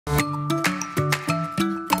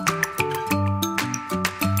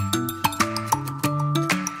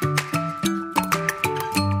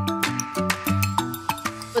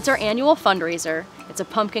It's our annual fundraiser. It's a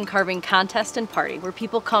pumpkin carving contest and party where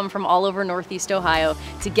people come from all over Northeast Ohio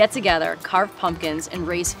to get together, carve pumpkins, and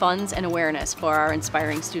raise funds and awareness for our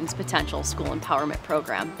Inspiring Students Potential School Empowerment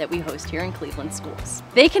Program that we host here in Cleveland schools.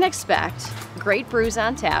 They can expect great brews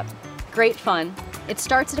on tap, great fun. It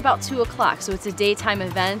starts at about 2 o'clock, so it's a daytime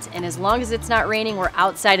event, and as long as it's not raining, we're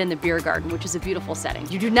outside in the beer garden, which is a beautiful setting.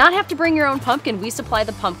 You do not have to bring your own pumpkin. We supply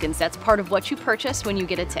the pumpkins. That's part of what you purchase when you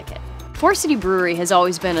get a ticket. Forest City Brewery has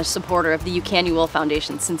always been a supporter of the Ucanuel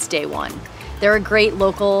Foundation since day one. They're a great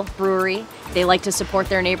local brewery. They like to support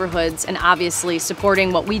their neighborhoods, and obviously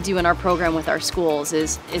supporting what we do in our program with our schools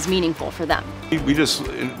is meaningful for them. We just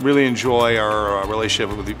really enjoy our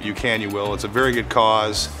relationship with Ucanuel. It's a very good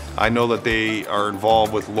cause. I know that they are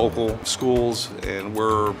involved with local schools, and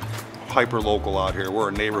we're hyper-local out here. We're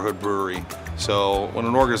a neighborhood brewery. So when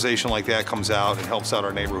an organization like that comes out and helps out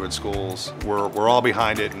our neighborhood schools, we're all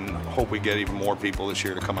behind it and hope we get even more people this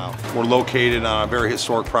year to come out. We're located on a very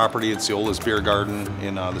historic property. It's the oldest beer garden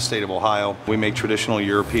in the state of Ohio. We make traditional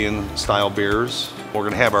European style beers. We're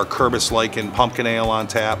going to have our Kerbis Lichen pumpkin ale on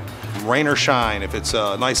tap. Rain or shine, if it's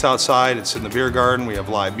nice outside, it's in the beer garden. We have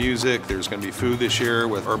live music. There's going to be food this year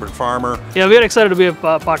with Urban Farmer. Yeah, we are excited to be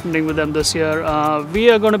partnering with them this year. We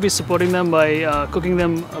are going to be supporting them by cooking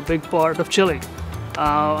them a big pot of chili.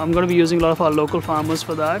 I'm going to be using a lot of our local farmers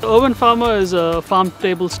for that. Urban Farmer is a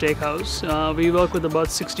farm-table steakhouse. We work with about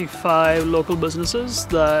 65 local businesses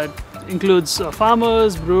that includes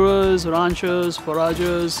farmers, brewers, ranchers,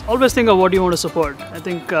 foragers. Always think of what you want to support. I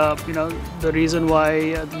think the reason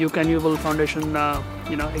why the Ucanuel Foundation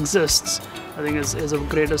exists, I think is a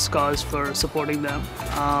greatest cause for supporting them.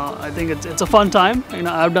 I think it's a fun time.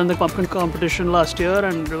 I've done the pumpkin competition last year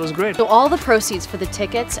and it was great. So all the proceeds for the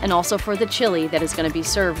tickets and also for the chili that is going to be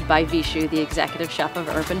served by Vishu, the executive chef of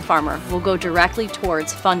Urban Farmer, will go directly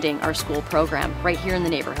towards funding our school program right here in the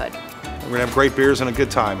neighborhood. We're going to have great beers and a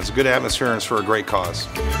good time. It's a good atmosphere and it's for a great cause.